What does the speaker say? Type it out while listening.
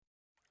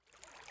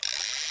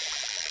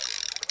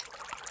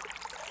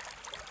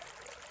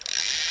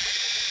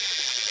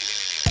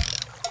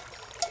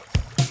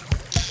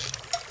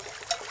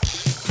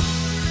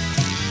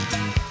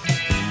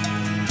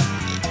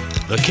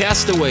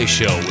Castaway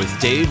Show with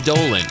Dave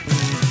Dolan.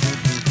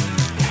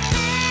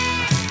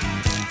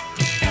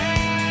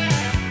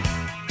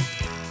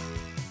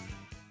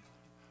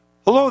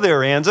 Hello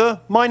there,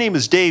 Anza. My name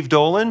is Dave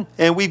Dolan,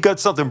 and we've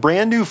got something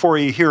brand new for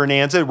you here in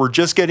Anza. We're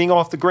just getting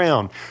off the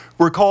ground.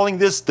 We're calling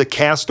this the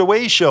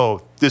Castaway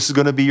Show. This is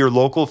going to be your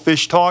local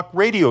fish talk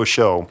radio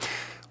show.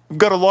 We've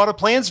got a lot of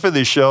plans for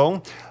this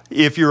show.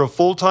 If you're a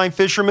full-time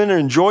fisherman and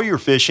enjoy your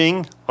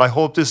fishing, I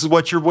hope this is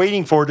what you're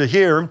waiting for to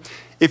hear.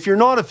 If you're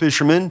not a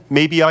fisherman,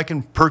 maybe I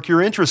can perk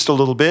your interest a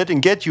little bit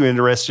and get you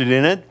interested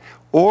in it.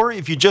 Or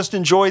if you just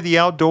enjoy the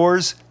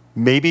outdoors,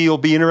 maybe you'll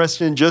be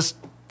interested in just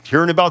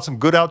hearing about some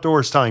good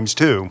outdoors times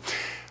too.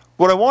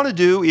 What I want to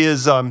do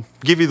is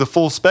give you the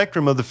full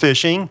spectrum of the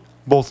fishing,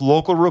 both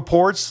local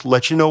reports,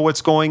 let you know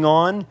what's going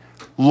on,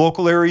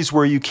 local areas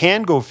where you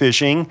can go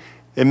fishing,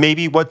 and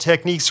maybe what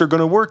techniques are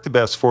going to work the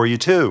best for you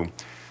too.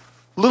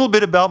 A little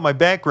bit about my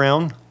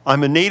background.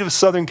 I'm a native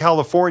Southern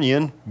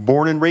Californian,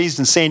 born and raised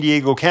in San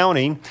Diego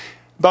County.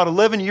 About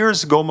 11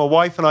 years ago, my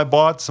wife and I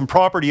bought some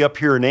property up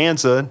here in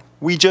Anza.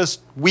 We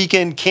just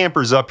weekend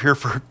campers up here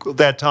for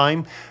that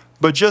time.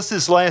 But just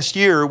this last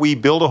year, we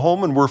built a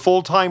home and we're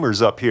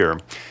full-timers up here.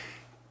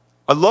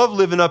 I love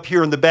living up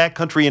here in the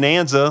backcountry in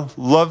Anza.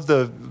 Love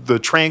the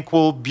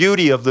tranquil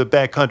beauty of the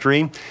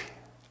backcountry.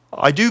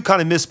 I do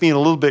kind of miss being a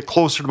little bit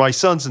closer to my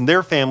sons and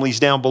their families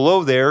down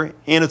below there,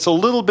 and it's a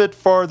little bit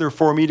farther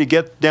for me to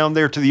get down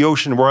there to the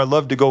ocean where I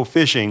love to go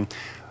fishing.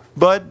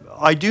 But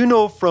I do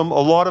know from a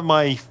lot of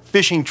my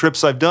fishing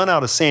trips I've done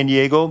out of San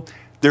Diego,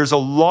 there's a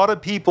lot of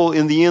people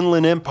in the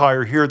Inland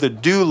Empire here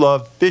that do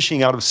love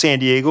fishing out of San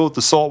Diego, the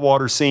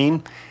saltwater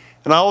scene.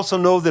 And I also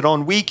know that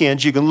on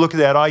weekends you can look at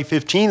that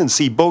I-15 and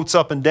see boats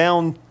up and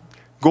down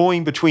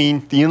going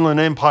between the Inland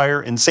Empire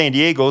and San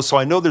Diego, so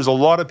I know there's a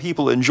lot of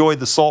people that enjoy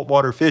the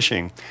saltwater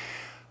fishing.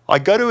 I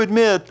got to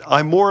admit,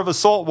 I'm more of a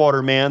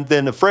saltwater man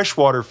than a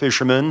freshwater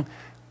fisherman,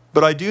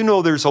 but I do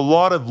know there's a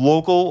lot of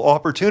local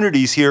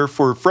opportunities here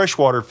for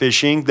freshwater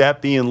fishing,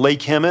 that being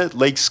Lake Hemet,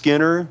 Lake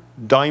Skinner,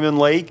 Diamond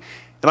Lake,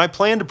 and I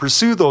plan to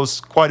pursue those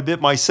quite a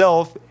bit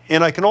myself,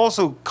 and I can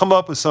also come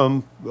up with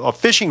some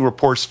fishing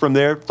reports from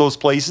those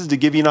places to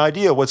give you an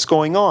idea of what's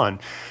going on.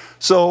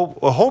 So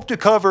I hope to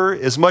cover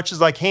as much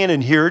as I can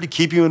in here to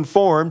keep you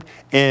informed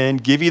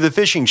and give you the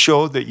fishing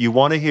show that you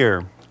want to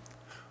hear.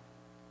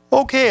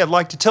 Okay, I'd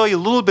like to tell you a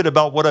little bit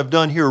about what I've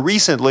done here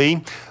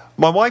recently.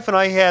 My wife and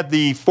I had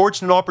the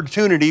fortunate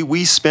opportunity.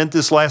 We spent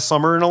this last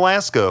summer in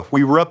Alaska.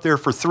 We were up there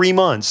for 3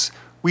 months.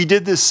 We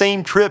did this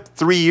same trip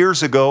 3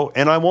 years ago,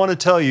 and I want to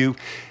tell you,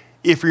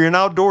 if you're an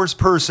outdoors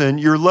person,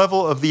 your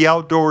level of the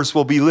outdoors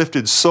will be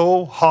lifted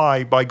so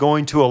high by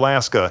going to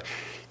Alaska.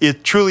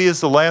 It truly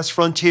is the last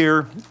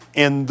frontier,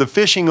 and the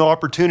fishing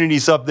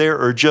opportunities up there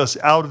are just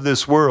out of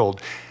this world.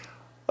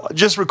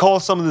 Just recall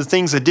some of the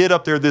things I did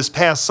up there this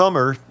past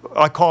summer.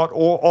 I caught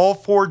all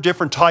 4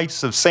 different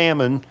types of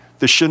salmon,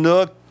 the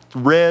Chinook, the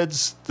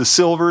reds, the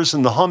silvers,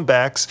 and the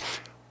humpbacks.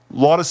 A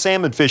lot of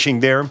salmon fishing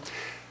there.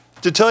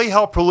 To tell you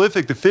how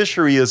prolific the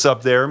fishery is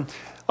up there,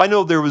 I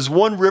know there was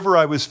one river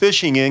I was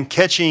fishing in,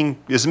 catching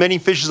as many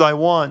fish as I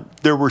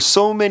want. There were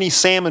so many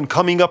salmon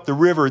coming up the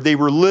river, they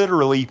were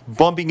literally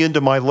bumping into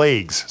my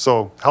legs.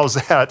 So how's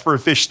that for a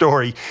fish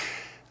story?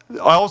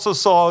 I also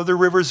saw other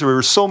rivers where there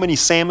were so many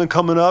salmon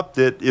coming up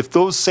that if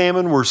those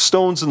salmon were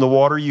stones in the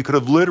water, you could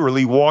have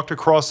literally walked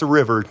across the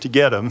river to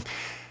get them.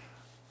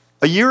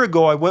 A year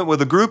ago, I went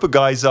with a group of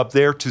guys up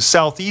there to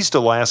southeast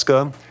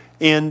Alaska,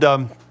 and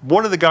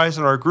one of the guys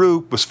in our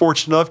group was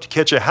fortunate enough to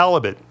catch a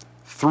halibut.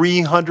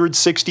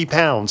 360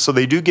 pounds, so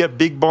they do get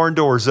big barn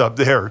doors up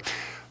there.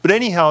 But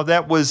anyhow,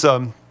 that was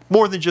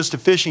more than just a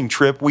fishing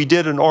trip. We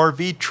did an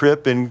RV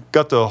trip and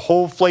got the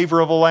whole flavor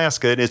of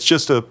Alaska, and it's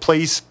just a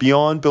place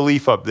beyond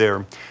belief up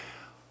there.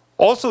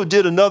 Also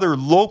did another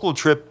local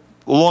trip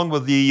along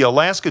with the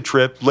Alaska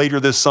trip later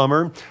this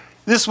summer.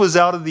 This was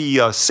out of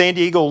the San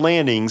Diego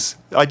landings.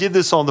 I did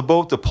this on the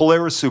boat, the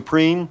Polaris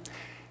Supreme.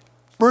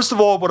 First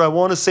of all, what I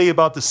want to say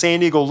about the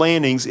San Diego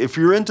landings, if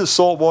you're into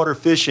saltwater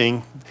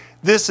fishing,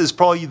 this is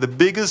probably the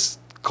biggest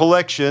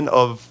collection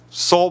of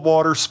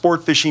saltwater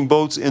sport fishing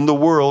boats in the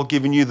world,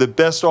 giving you the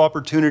best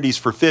opportunities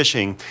for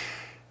fishing.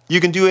 You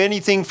can do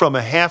anything from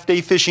a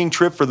half-day fishing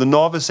trip for the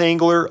novice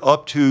angler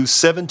up to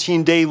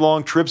 17-day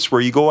long trips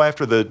where you go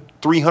after the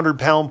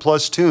 300-pound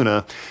plus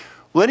tuna.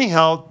 Well,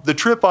 anyhow, the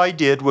trip I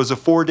did was a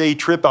 4-day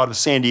trip out of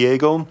San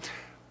Diego.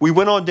 We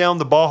went on down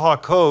the Baja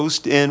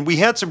coast, and we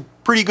had some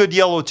pretty good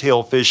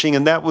yellowtail fishing,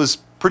 and that was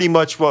pretty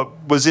much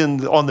what was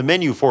on the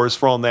menu for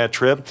us on that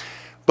trip.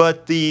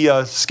 But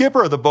the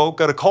skipper of the boat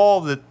got a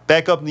call that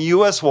back up in the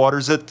U.S.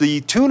 waters that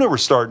the tuna were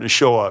starting to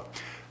show up.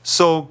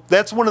 So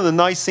that's one of the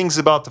nice things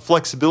about the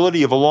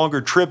flexibility of a longer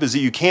trip is that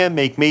you can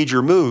make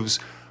major moves.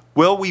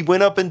 Well, we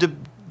went up into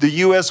the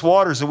U.S.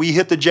 waters and we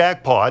hit the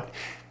jackpot.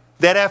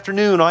 That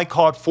afternoon, I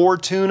caught 4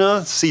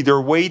 tuna. See,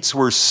 their weights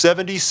were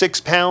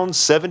 76 pounds,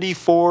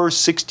 74,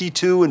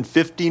 62, and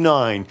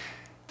 59.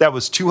 That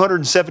was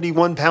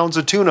 271 pounds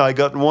of tuna I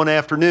got in one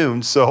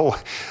afternoon, so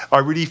I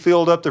really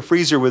filled up the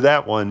freezer with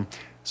that one.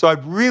 So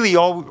I'd really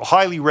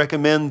highly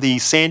recommend the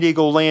San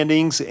Diego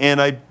landings,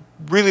 and I'd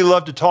really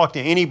love to talk to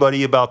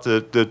anybody about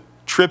the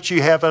trips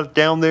you have out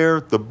down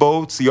there, the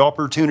boats, the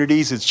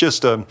opportunities. It's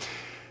just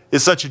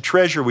it's such a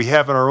treasure we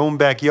have in our own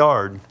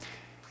backyard.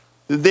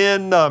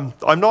 Then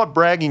I'm not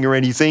bragging or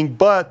anything,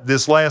 but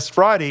this last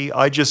Friday,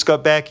 I just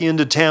got back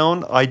into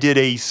town. I did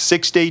a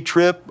 6-day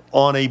trip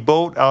on a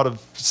boat out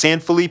of San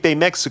Felipe,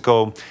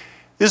 Mexico.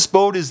 This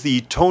boat is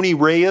the Tony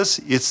Reyes.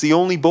 It's the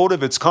only boat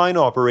of its kind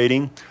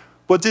operating.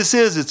 What this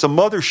is, it's a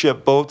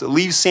mothership boat that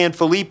leaves San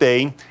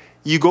Felipe.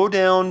 You go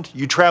down,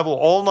 you travel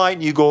all night,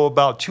 and you go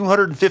about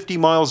 250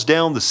 miles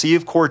down the Sea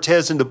of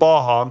Cortez into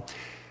Baja.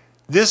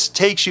 This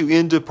takes you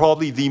into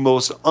probably the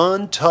most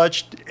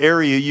untouched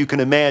area you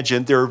can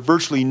imagine. There are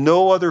virtually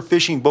no other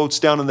fishing boats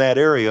down in that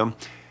area.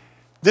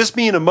 This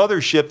being a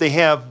mothership, they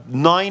have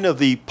 9 of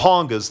the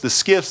pongas, the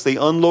skiffs they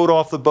unload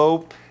off the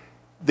boat.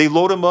 They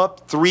load them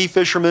up, 3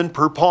 fishermen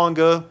per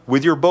ponga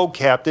with your boat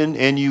captain,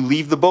 and you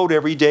leave the boat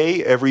every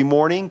day, every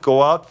morning,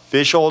 go out,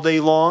 fish all day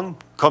long,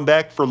 come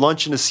back for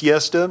lunch and a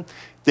siesta.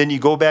 Then you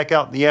go back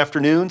out in the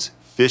afternoons,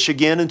 fish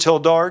again until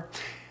dark.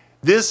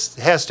 This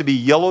has to be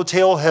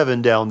yellowtail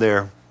heaven down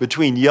there.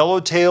 Between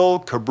yellowtail,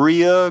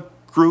 cabria,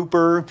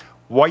 grouper,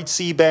 white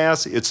sea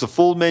bass, it's the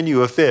full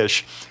menu of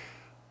fish.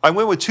 I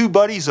went with 2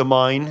 buddies of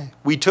mine.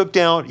 We each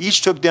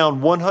took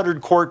down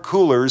 100 quart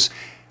coolers.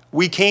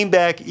 We came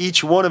back,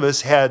 each one of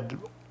those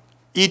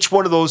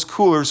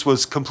coolers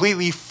was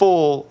completely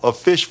full of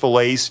fish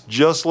fillets,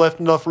 just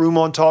left enough room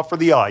on top for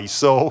the ice.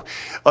 So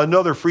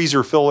another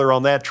freezer filler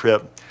on that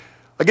trip.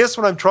 I guess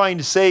what I'm trying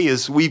to say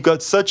is we've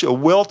got such a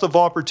wealth of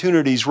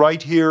opportunities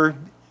right here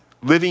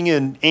living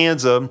in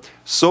Anza,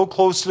 so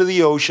close to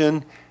the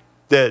ocean,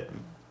 that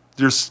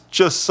there's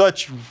just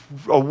such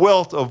a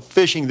wealth of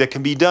fishing that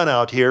can be done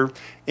out here.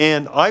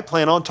 And I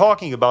plan on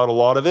talking about a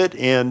lot of it,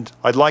 and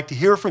I'd like to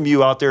hear from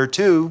you out there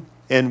too,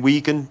 and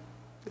we can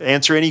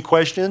answer any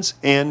questions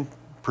and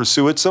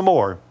pursue it some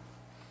more.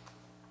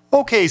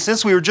 Okay,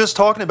 since we were just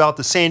talking about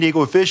the San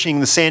Diego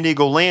fishing, the San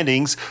Diego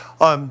landings,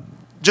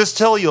 just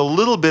tell you a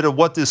little bit of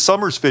what this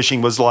summer's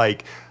fishing was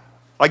like.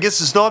 I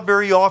guess it's not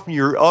very often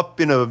you're up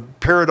in a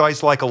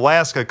paradise like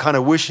Alaska kind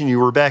of wishing you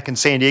were back in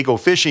San Diego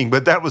fishing,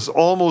 but that was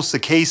almost the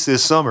case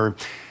this summer.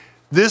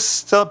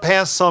 This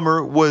past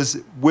summer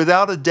was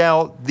without a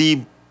doubt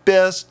the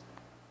best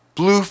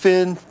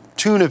bluefin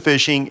tuna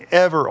fishing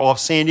ever off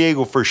San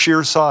Diego for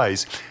sheer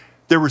size.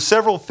 There were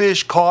several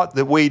fish caught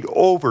that weighed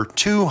over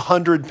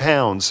 200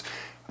 pounds.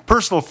 A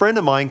personal friend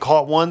of mine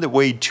caught one that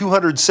weighed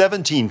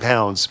 217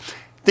 pounds.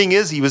 Thing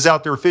is, he was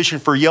out there fishing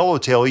for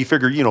yellowtail. He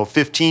figured,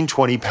 15,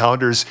 20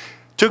 pounders.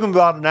 Took him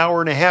about an hour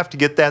and a half to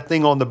get that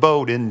thing on the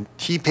boat, and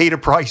he paid a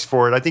price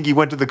for it. I think he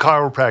went to the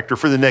chiropractor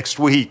for the next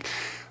week.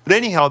 But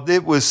anyhow,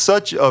 it was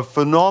such a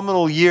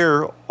phenomenal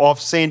year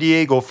off San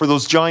Diego for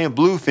those giant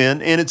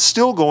bluefin, and it's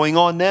still going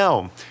on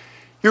now.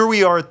 Here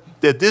we are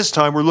at this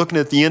time, we're looking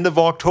at the end of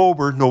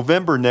October,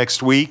 November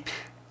next week.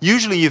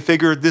 Usually you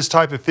figure this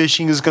type of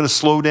fishing is going to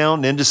slow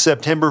down into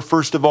September,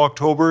 1st of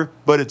October,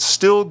 but it's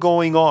still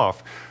going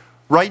off.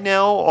 Right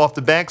now, off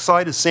the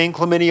backside of San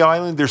Clemente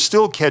Island, they're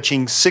still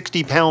catching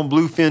 60-pound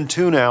bluefin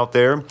tuna out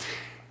there.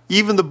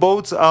 Even the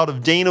boats out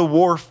of Dana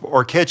Wharf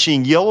are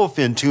catching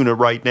yellowfin tuna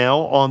right now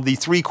on the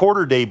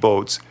 3/4 day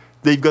boats.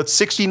 They've got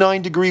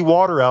 69-degree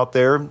water out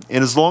there, and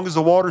as long as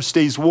the water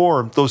stays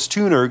warm, those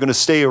tuna are going to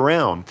stay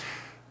around.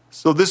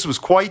 So this was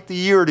quite the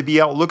year to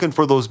be out looking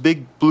for those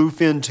big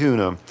bluefin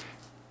tuna.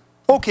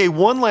 Okay,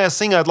 one last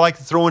thing I'd like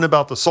to throw in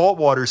about the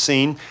saltwater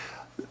scene.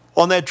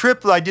 On that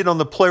trip that I did on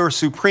the Polaris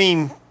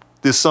Supreme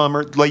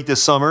late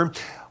this summer,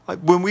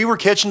 when we were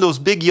catching those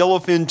big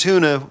yellowfin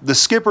tuna, the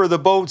skipper of the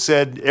boat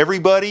said,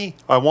 "Everybody,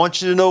 I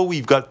want you to know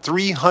we've got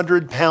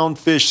 300-pound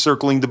fish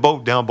circling the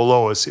boat down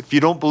below us. If you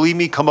don't believe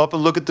me, come up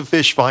and look at the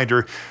fish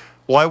finder."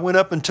 Well, I went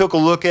up and took a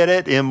look at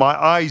it, and my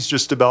eyes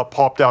just about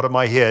popped out of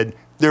my head.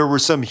 There were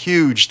some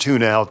huge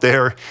tuna out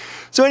there.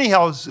 So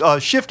anyhow,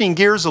 shifting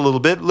gears a little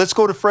bit, let's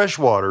go to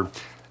freshwater.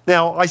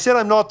 Now, I said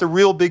I'm not the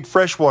real big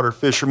freshwater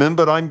fisherman,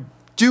 but I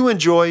do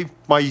enjoy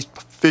my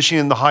fishing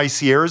in the high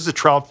Sierras, the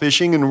trout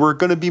fishing, and we're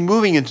going to be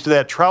moving into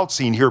that trout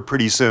scene here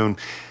pretty soon.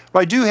 But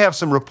I do have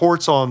some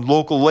reports on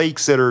local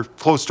lakes that are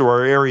close to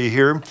our area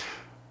here.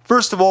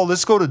 First of all,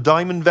 let's go to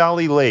Diamond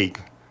Valley Lake.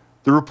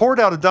 The report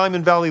out of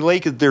Diamond Valley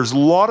Lake is there's a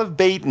lot of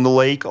bait in the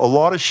lake, a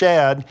lot of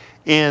shad,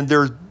 and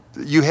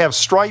you have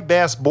striped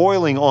bass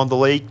boiling on the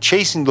lake,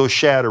 chasing those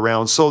shad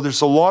around. So there's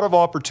a lot of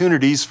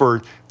opportunities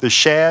for the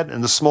shad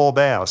and the small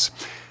bass.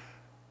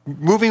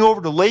 Moving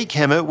over to Lake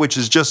Hemet, which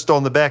is just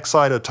on the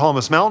backside of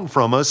Thomas Mountain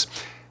from us,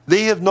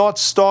 they have not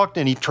stocked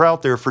any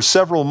trout there for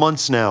several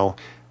months now.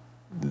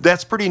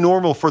 That's pretty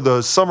normal for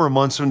the summer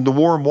months in the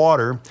warm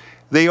water.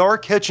 They are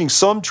catching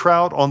some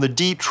trout on the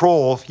deep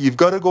troll. You've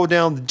got to go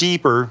down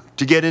deeper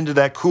to get into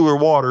that cooler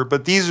water,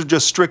 but these are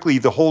just strictly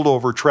the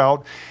holdover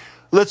trout.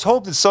 Let's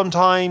hope that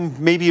sometime,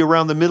 maybe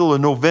around the middle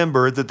of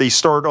November, that they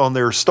start on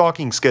their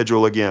stocking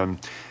schedule again.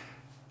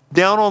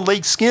 Down on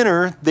Lake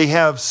Skinner, they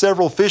have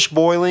several fish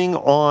boiling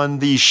on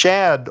the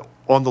shad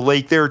on the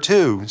lake there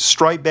too.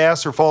 Striped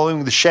bass are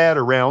following the shad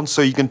around,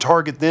 so you can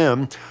target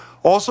them.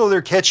 Also,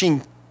 they're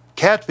catching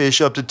catfish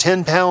up to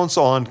 10 pounds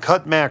on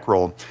cut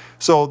mackerel.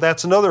 So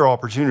that's another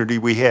opportunity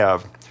we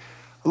have.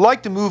 I'd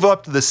like to move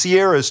up to the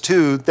Sierras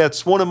too.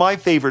 That's one of my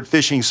favorite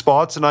fishing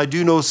spots, and I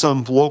do know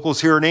some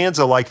locals here in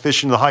Anza like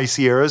fishing the high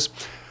Sierras.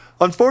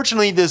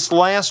 Unfortunately, this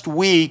last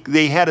week,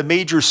 they had a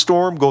major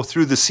storm go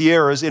through the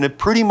Sierras, and it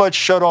pretty much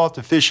shut off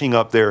the fishing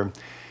up there.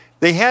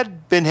 They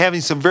had been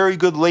having some very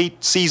good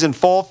late season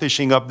fall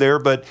fishing up there,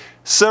 but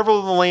several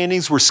of the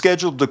landings were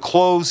scheduled to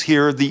close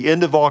here at the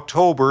end of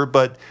October,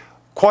 but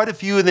quite a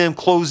few of them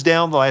closed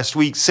down last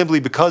week simply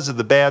because of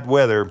the bad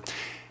weather.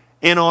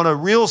 And on a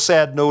real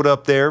sad note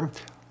up there,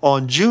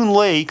 on June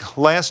Lake,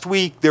 last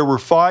week, there were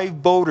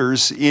 5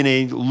 boaters in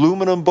a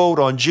aluminum boat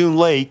on June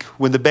Lake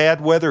when the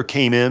bad weather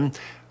came in,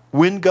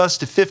 wind gusts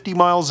to 50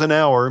 miles an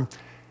hour,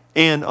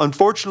 and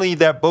unfortunately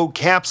that boat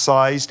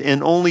capsized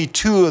and only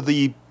 2 of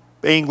the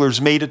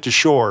anglers made it to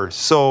shore.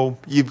 So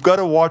you've got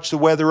to watch the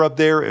weather up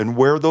there and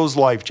wear those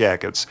life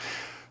jackets.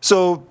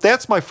 So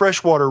that's my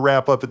freshwater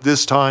wrap up at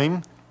this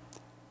time.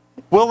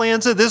 Well,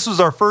 Anza, this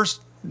was our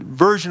first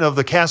version of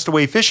the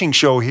Castaway Fishing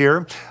Show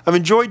here. I've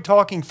enjoyed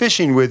talking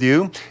fishing with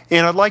you,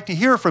 and I'd like to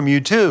hear from you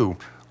too.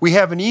 We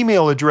have an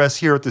email address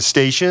here at the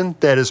station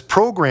that is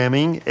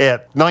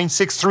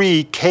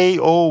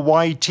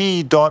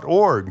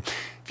programming@963koyt.org.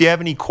 If you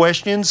have any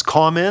questions,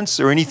 comments,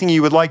 or anything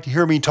you would like to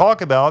hear me talk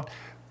about,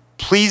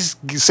 please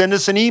send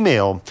us an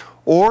email.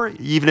 Or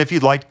even if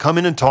you'd like to come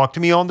in and talk to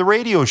me on the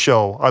radio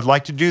show, I'd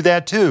like to do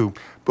that too.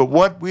 But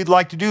what we'd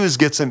like to do is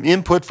get some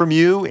input from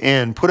you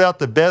and put out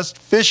the best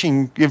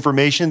fishing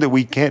information that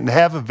we can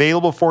have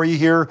available for you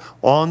here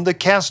on the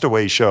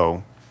Castaway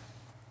Show.